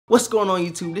What's going on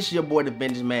YouTube? This is your boy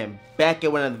DeVintage, man, back at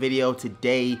another video.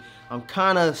 Today I'm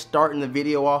kind of starting the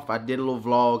video off. I did a little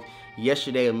vlog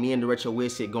yesterday of me and the Retro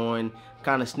Wiz going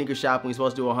kind of sneaker shopping. We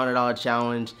supposed to do a $100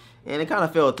 challenge and it kind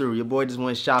of fell through. Your boy just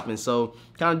went shopping, so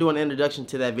kind of doing an introduction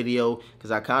to that video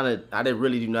because I didn't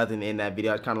really do nothing in that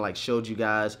video. I kind of like showed you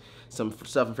guys some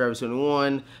stuff in Forever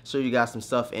 21, showed you guys some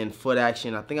stuff in Foot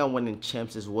Action. I think I went in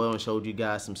Champs as well and showed you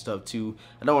guys some stuff too.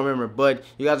 I don't remember, but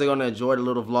you guys are gonna enjoy the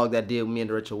little vlog that I did with me and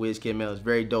the Retro Wiz, man. It was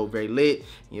very dope, very lit.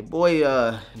 Your boy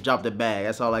dropped the bag.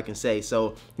 That's all I can say.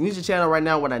 So use the channel right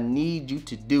now. What I need you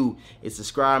to do is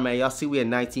subscribe, man. Y'all see we at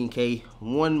 19K,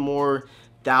 one more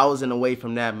 1,000 away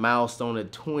from that milestone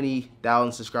of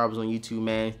 20,000 subscribers on YouTube,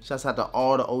 man. Shouts out to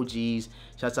all the OGs.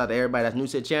 Shouts out to everybody that's new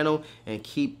to the channel, and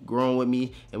keep growing with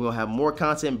me. And we'll have more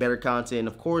content, better content, and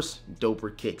of course,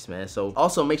 doper kicks, man. So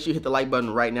also make sure you hit the like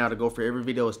button right now to go for every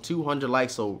video. It's 200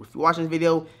 likes. So if you're watching this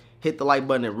video, hit the like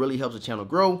button. It really helps the channel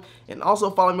grow. And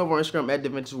also follow me over on Instagram at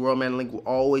DeVintage World, man. The link will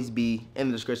always be in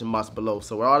the description box below.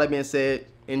 So with all that being said,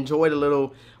 enjoy the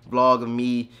little vlog of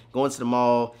me going to the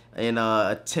mall and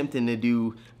attempting to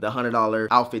do the $100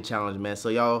 outfit challenge, man. So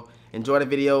y'all enjoy the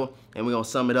video, and we're gonna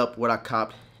sum it up what I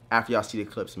copped after y'all see the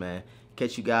clips, man.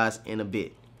 Catch you guys in a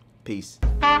bit. Peace.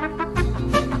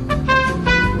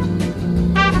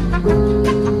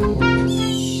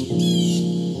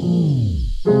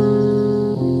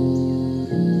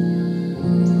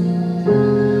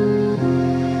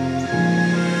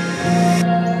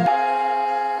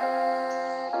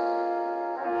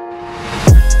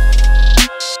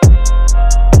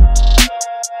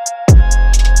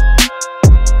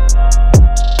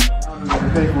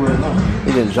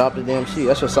 You didn't drop the damn sheet.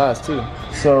 That's your size too.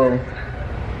 So,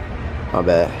 my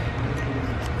bad.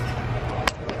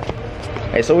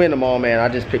 Hey, so we're in the mall, man. I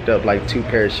just picked up like 2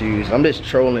 pair of shoes. I'm just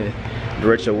trolling the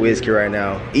Retro Wiz right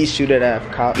now. Each shoe that I've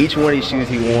copped, each one of these shoes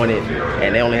he wanted,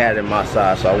 and they only had it in my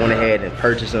size. So I went ahead and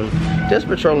purchased them just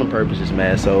for trolling purposes,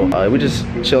 man. So we're just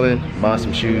chilling, buying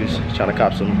some shoes, trying to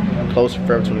cop some clothes for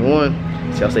Forever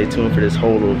 21. So y'all stay tuned for this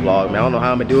whole little vlog, man. I don't know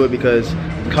how I'm gonna do it because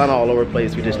I'm kind of all over the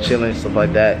place. We just chilling, stuff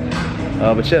like that.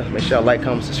 But yeah, make sure y'all like,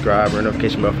 comment, subscribe, or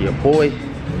notification bell for your boy,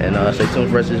 and stay tuned for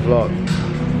the rest of this vlog.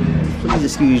 Please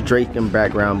excuse Drake in the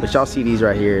background, but y'all see these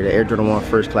right here, the Air Jordan 1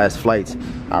 first class flights.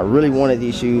 I really wanted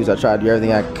these shoes. I tried to do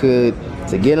everything I could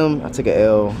to get them. I took an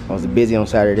L. I was busy on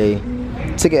Saturday.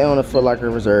 Took an L on the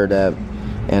Footlocker Reserve app,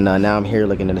 and now I'm here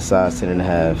looking at the size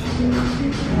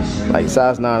 10.5. Like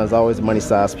size 9 is always the money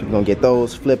size. People gonna get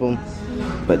those, flip them,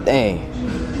 but dang,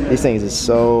 these things is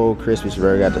so crispy.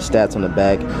 So got the stats on the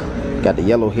back. Got the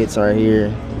yellow hits right here,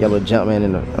 yellow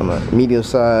Jumpman on the medial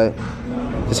side.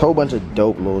 Just a whole bunch of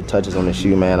dope little touches on the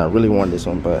shoe, man. I really want this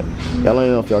one, but y'all let me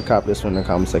know if y'all cop this one in the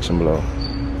comment section below.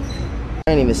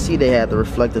 I didn't even see they had the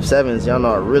reflective 7s. Y'all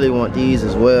know I really want these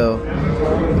as well.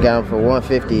 Got them for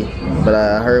 $150, but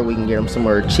I heard we can get them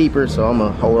somewhere cheaper, so I'm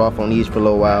gonna hold off on these for a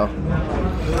little while.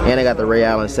 And I got the Ray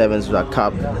Allen 7s, which I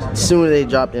copped as soon as they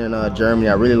dropped in Germany.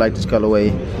 I really like this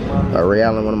colorway. Ray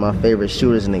Allen, one of my favorite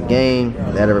shooters in the game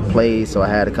that ever played, so I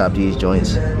had to cop these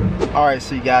joints. Alright,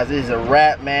 so you guys, this is a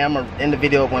wrap, man. I'm gonna end the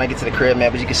video when I get to the crib, man.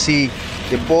 But you can see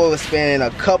your boy was spending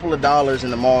a couple of dollars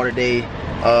in the mall today,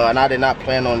 and I did not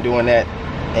plan on doing that.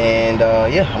 And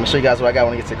yeah, I'm gonna show you guys what I got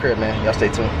when I get to the crib, man. Y'all stay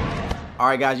tuned.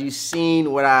 Alright guys, you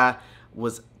seen what I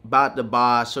was about to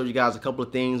buy. I showed you guys a couple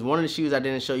of things. One of the shoes I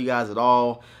didn't show you guys at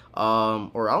all,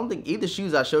 or I don't think either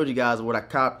shoes I showed you guys what I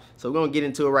copped. So we're gonna get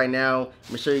into it right now. I'm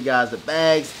gonna show you guys the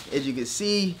bags. As you can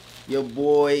see, your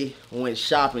boy went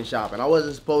shopping. I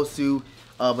wasn't supposed to,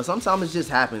 but sometimes it just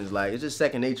happens. Like, it's just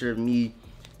second nature of me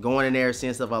going in there,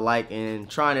 seeing stuff I like and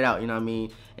trying it out, you know what I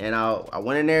mean? And I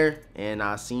went in there and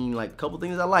I seen like a couple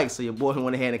things I like, so your boy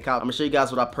went ahead and cop. I'm gonna show you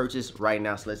guys what I purchased right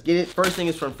now, so let's get it. First thing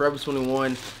is from Forever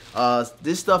 21.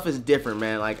 This stuff is different,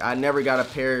 man. Like, I never got a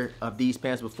pair of these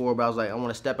pants before, but I was like, I want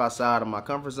to step outside of my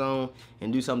comfort zone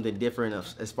and do something different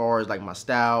as far as like my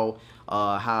style,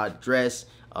 how I dress,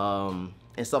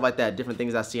 and stuff like that, different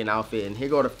things I see in an outfit. And here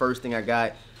go the first thing I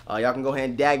got. Y'all can go ahead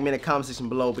and dag me in the comment section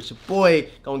below, but your boy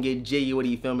gonna get jiggy with it,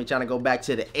 you feel me? Trying to go back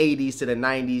to the 80s, to the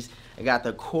 90s. I got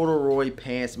the corduroy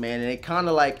pants, man, and they kind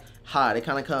of like hot. They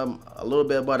kind of come a little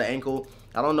bit above the ankle.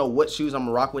 I don't know what shoes I'm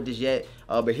gonna rock with this yet,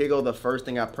 but here go the first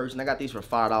thing I purchased. I got these for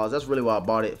 $5. That's really why I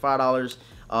bought it.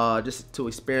 $5 just to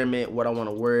experiment what I want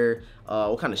to wear,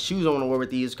 what kind of shoes I want to wear with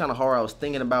these. It's kind of hard. I was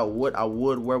thinking about what I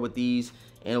would wear with these,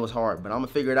 and it was hard, but I'm gonna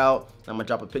figure it out. I'm gonna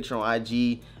drop a picture on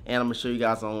IG, and I'm gonna show you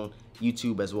guys on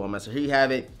YouTube as well, man. So here you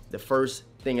have it, the first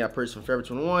thing I purchased from Forever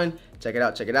 21. Check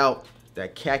it out.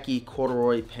 That khaki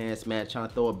corduroy pants, man. Trying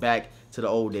to throw it back to the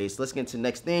old days. So let's get into the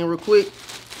next thing real quick.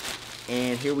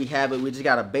 And here we have it. We just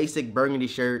got a basic burgundy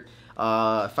shirt.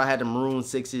 If I had the maroon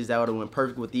 6s, that would have went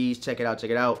perfect with these. Check it out, check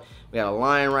it out. We got a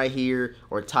lion right here,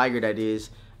 or a tiger that is,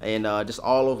 and just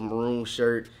all over maroon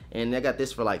shirt. And I got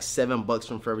this for like $7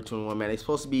 from Forever 21, man. They're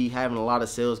supposed to be having a lot of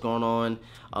sales going on,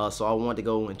 so I wanted to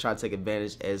go and try to take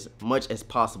advantage as much as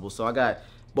possible. So I got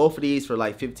both of these for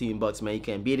like $15, man. You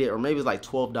can't beat it. Or maybe it's like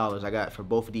 $12 I got for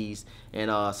both of these.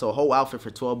 And so a whole outfit for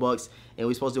 $12. And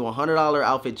we're supposed to do a $100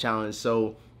 outfit challenge.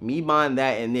 So me buying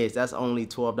that and this, that's only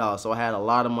 $12. So I had a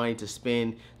lot of money to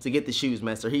spend to get the shoes,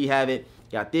 man. So here you have it.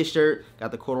 Got this shirt,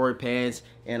 got the corduroy pants,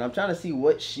 and I'm trying to see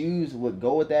what shoes would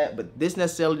go with that. But this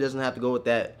necessarily doesn't have to go with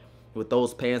that, with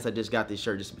those pants. I just got this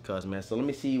shirt just because, man. So let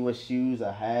me see what shoes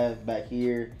I have back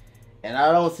here. And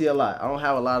I don't see a lot. I don't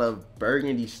have a lot of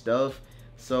burgundy stuff.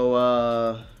 So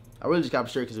I really just got the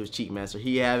shirt because it was cheap, man. So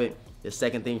here you have it. The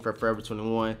second thing for Forever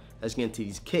 21. Let's get into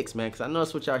these kicks, man, because I know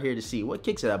that's what y'all here to see. What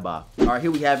kicks did I buy? All right,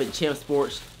 here we have it, Champ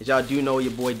Sports. As y'all do know,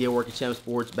 your boy did work at Champ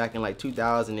Sports back in like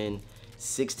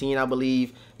 2016, I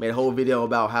believe. Made a whole video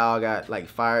about how I got like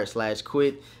fired /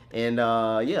 quit. And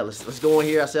yeah, let's go in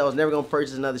here. I said I was never gonna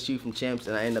purchase another shoe from Champs,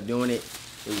 and I ended up doing it.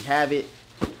 Here we have it.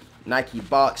 Nike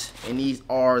box, and these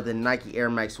are the Nike Air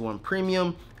Max 1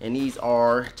 Premium, and these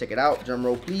are, check it out, drum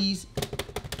roll please.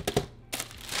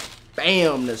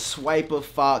 Bam, the Swiper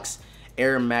Fox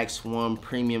Air Max 1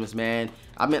 Premiums, man.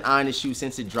 I've been eyeing this shoe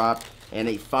since it dropped, and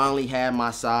they finally had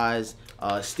my size.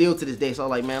 Still to this day, so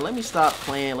I'm like, man, let me stop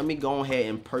playing. Let me go ahead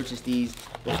and purchase these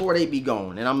before they be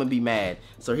gone, and I'm gonna be mad.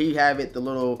 So here you have it, the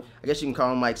little, I guess you can call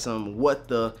them like some what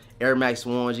the Air Max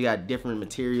 1s. You got different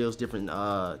materials, different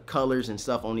colors and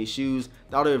stuff on these shoes.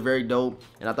 Thought they were very dope,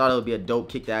 and I thought it would be a dope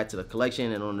kick to add to the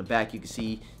collection. And on the back, you can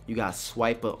see you got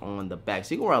Swiper on the back.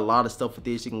 So you can wear a lot of stuff with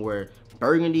this. You can wear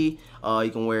burgundy,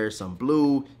 you can wear some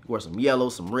blue, you can wear some yellow,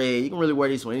 some red. You can really wear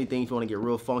these with anything if you want to get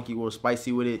real funky, real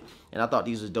spicy with it. And I thought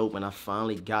these was dope, and I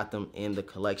finally got them in the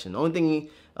collection. The only thing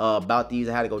about these,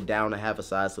 I had to go down a half a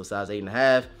size, so size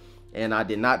 8.5, and I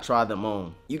did not try them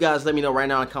on. You guys let me know right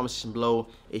now in the comment section below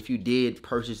if you did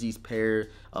purchase these pair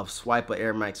of Swiper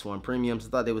Air Max 1 Premiums. I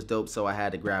thought they was dope, so I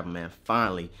had to grab them, man.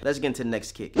 Finally. Let's get into the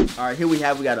next kick. All right, here we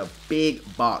got a big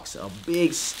box, a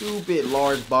big, stupid,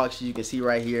 large box. You can see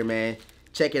right here, man.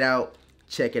 Check it out,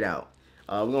 check it out.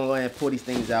 We're gonna go ahead and pull these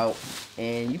things out,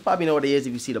 and you probably know what it is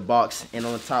if you see the box. And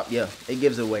on the top, yeah, it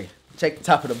gives it away. Check the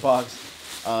top of the box.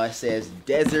 It says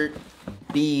Desert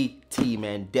BT,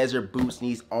 man. Desert boots.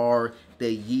 These are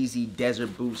the Yeezy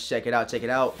Desert boots. Check it out, check it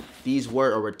out. These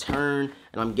were a return,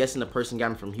 and I'm guessing the person got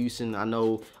them from Houston. I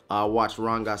know I watched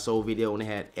Ron Got Sold video, and they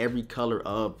had every color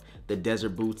of the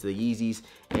Desert boots, the Yeezys,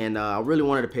 and I really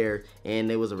wanted a pair, and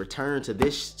there was a return to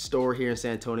this store here in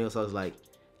San Antonio, so I was like,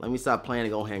 let me stop playing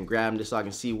and go ahead and grab them just so I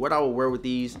can see what I will wear with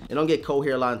these. It don't get cold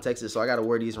here a lot in Texas, so I gotta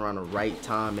wear these around the right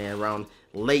time, man, around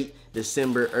late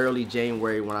December, early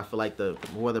January, when I feel like the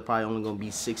weather probably only gonna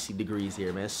be 60 degrees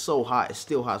here, man. It's so hot, it's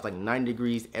still hot, it's like 90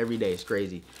 degrees every day, it's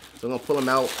crazy. So I'm gonna pull them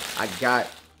out. I got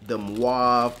the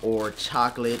mauve or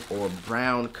chocolate or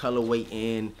brown colorway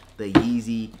in the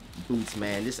Yeezy boots,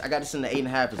 man. I got this in the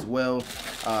 8.5 as well.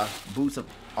 Boots have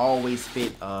always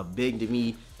fit big to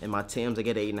me. In my Timbs, I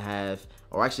get an 8.5,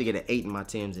 or actually get an 8 in my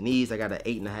Timbs. And these, I got an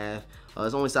 8.5.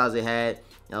 It's the only size they had.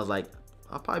 And I was like,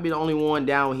 I'll probably be the only one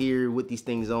down here with these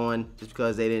things on, just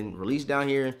because they didn't release down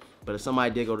here. But if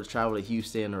somebody did go to travel to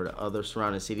Houston or the other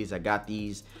surrounding cities that got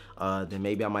these, then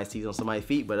maybe I might see these on somebody's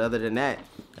feet. But other than that,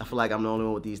 I feel like I'm the only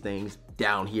one with these things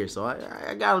down here. So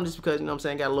I got them just because, you know what I'm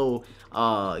saying, got a little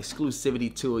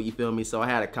exclusivity to it, you feel me? So I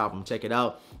had to cop them. Check it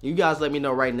out. You guys let me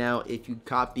know right now if you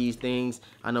cop these things.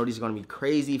 I know these are going to be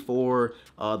crazy for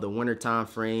the winter time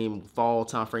frame, fall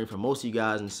time frame for most of you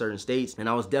guys in certain states. And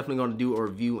I was definitely going to do a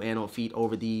review and on feet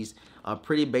over these.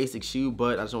 Pretty basic shoe,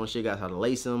 but I just want to show you guys how to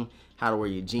lace them, how to wear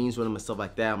your jeans with them and stuff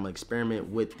like that. I'm gonna experiment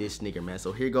with this sneaker, man.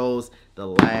 So here goes the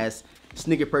last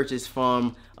sneaker purchase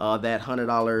from that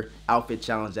 $100 outfit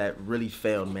challenge that really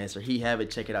failed, man. So here you have it.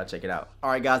 Check it out, check it out.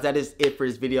 All right, guys, that is it for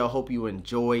this video. I hope you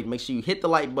enjoyed. Make sure you hit the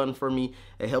like button for me.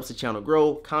 It helps the channel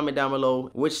grow. Comment down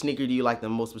below which sneaker do you like the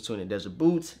most between the Desert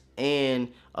boots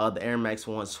and the Air Max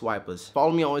 1 Swipers.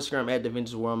 Follow me on Instagram at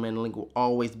DeVintage World, man. The link will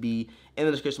always be in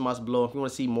the description box below. If you want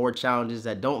to see more challenges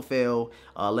that don't fail,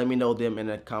 let me know them in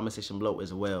the comment section below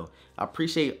as well. I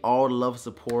appreciate all the love and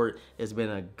support. It's been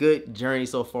a good journey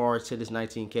so far to this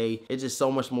 19K. It's just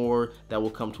so much more that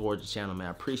will come towards the channel, man.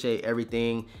 I appreciate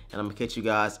everything, and I'm gonna catch you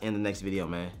guys in the next video,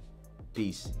 man.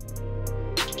 Peace.